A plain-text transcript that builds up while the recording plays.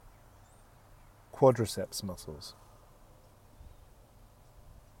Quadriceps muscles.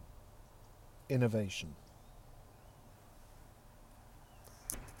 Innervation.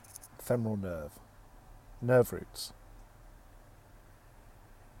 Femoral nerve. Nerve roots.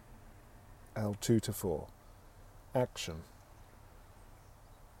 L2 to 4. Action.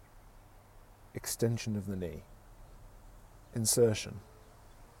 Extension of the knee. Insertion.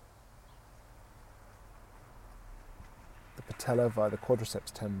 The patella via the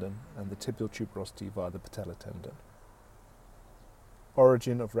quadriceps tendon and the tibial tuberosity via the patella tendon.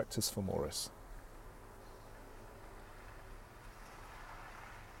 Origin of rectus femoris.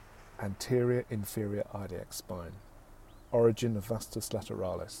 Anterior inferior iliac spine. Origin of vastus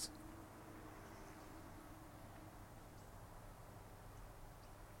lateralis.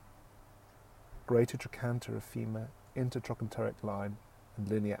 Greater trochanter of femur, intertrochanteric line and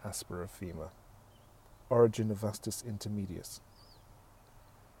linea aspera of femur. Origin of vastus intermedius.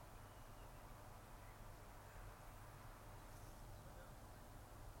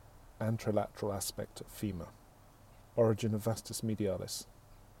 Anterolateral aspect of femur. Origin of vastus medialis.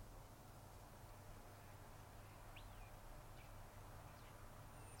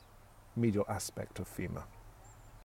 Medial aspect of femur.